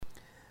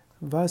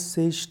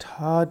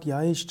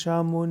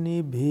Vasishthayaischa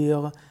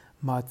munibhir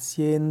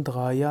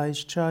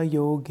Matsyendrayaischa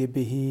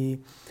yogibhi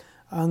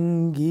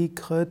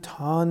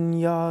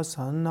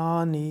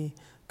Angikrithanyasanani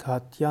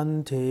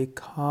Katyante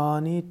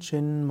Kani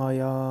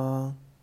Chinmaya.